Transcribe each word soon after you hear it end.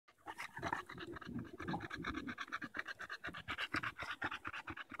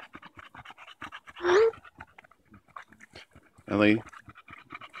Ellie.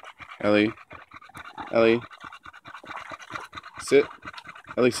 Ellie. Ellie. Sit.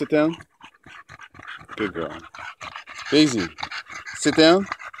 Ellie, sit down. Good girl. Daisy. Sit down.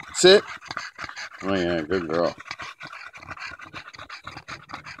 Sit. Oh yeah, good girl.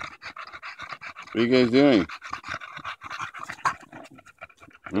 What are you guys doing?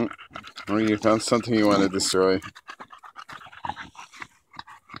 Oh, you found something you want to destroy.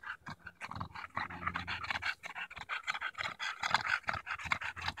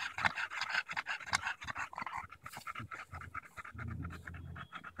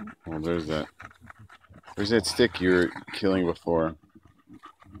 Well, there's that. There's that stick you were killing before.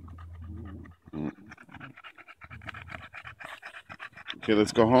 Okay,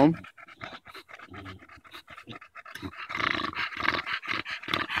 let's go home.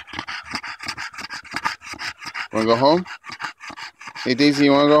 Wanna go home? Hey Daisy,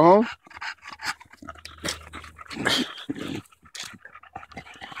 you wanna go home?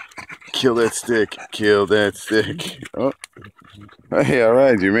 Kill that stick. Kill that stick. Oh, hey, all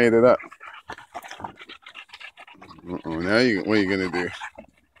right, you made it up. Uh-oh, now what are you gonna do?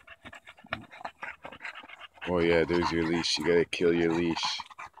 Oh yeah, there's your leash. You gotta kill your leash.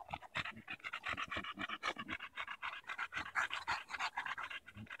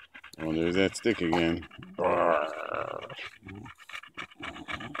 Oh, there's that stick again.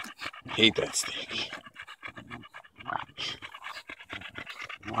 Hate that stick.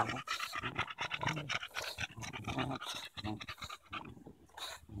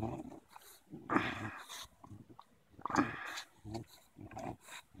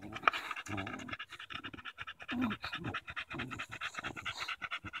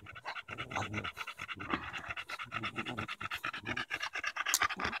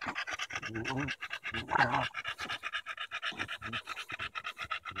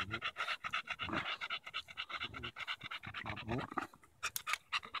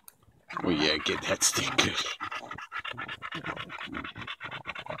 Oh yeah, get that stick good.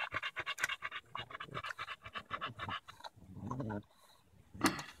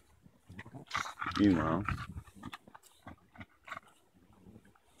 Meanwhile,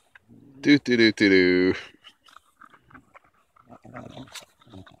 do do do do do.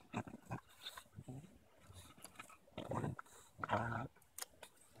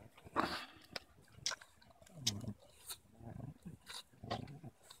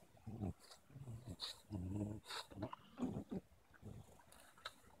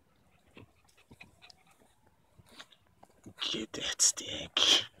 Get that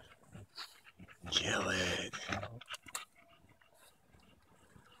stick. Kill it.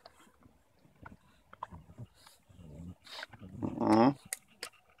 Uh-huh.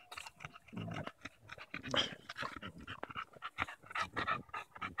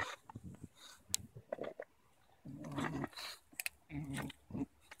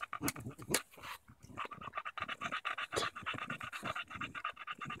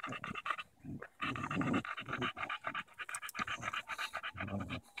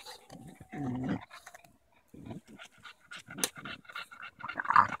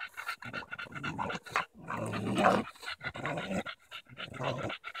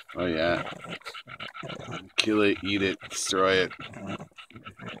 Oh yeah. Kill it, eat it, destroy it.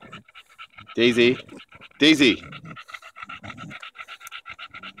 Daisy. Daisy.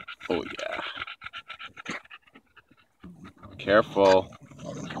 Oh yeah. Careful.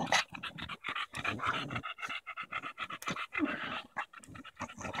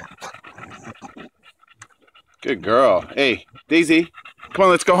 Good girl. Hey, Daisy. Come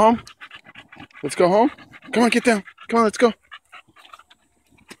on, let's go home. Let's go home. Come on, get down. Come on, let's go.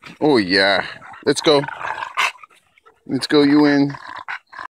 Oh yeah. Let's go. Let's go, you win.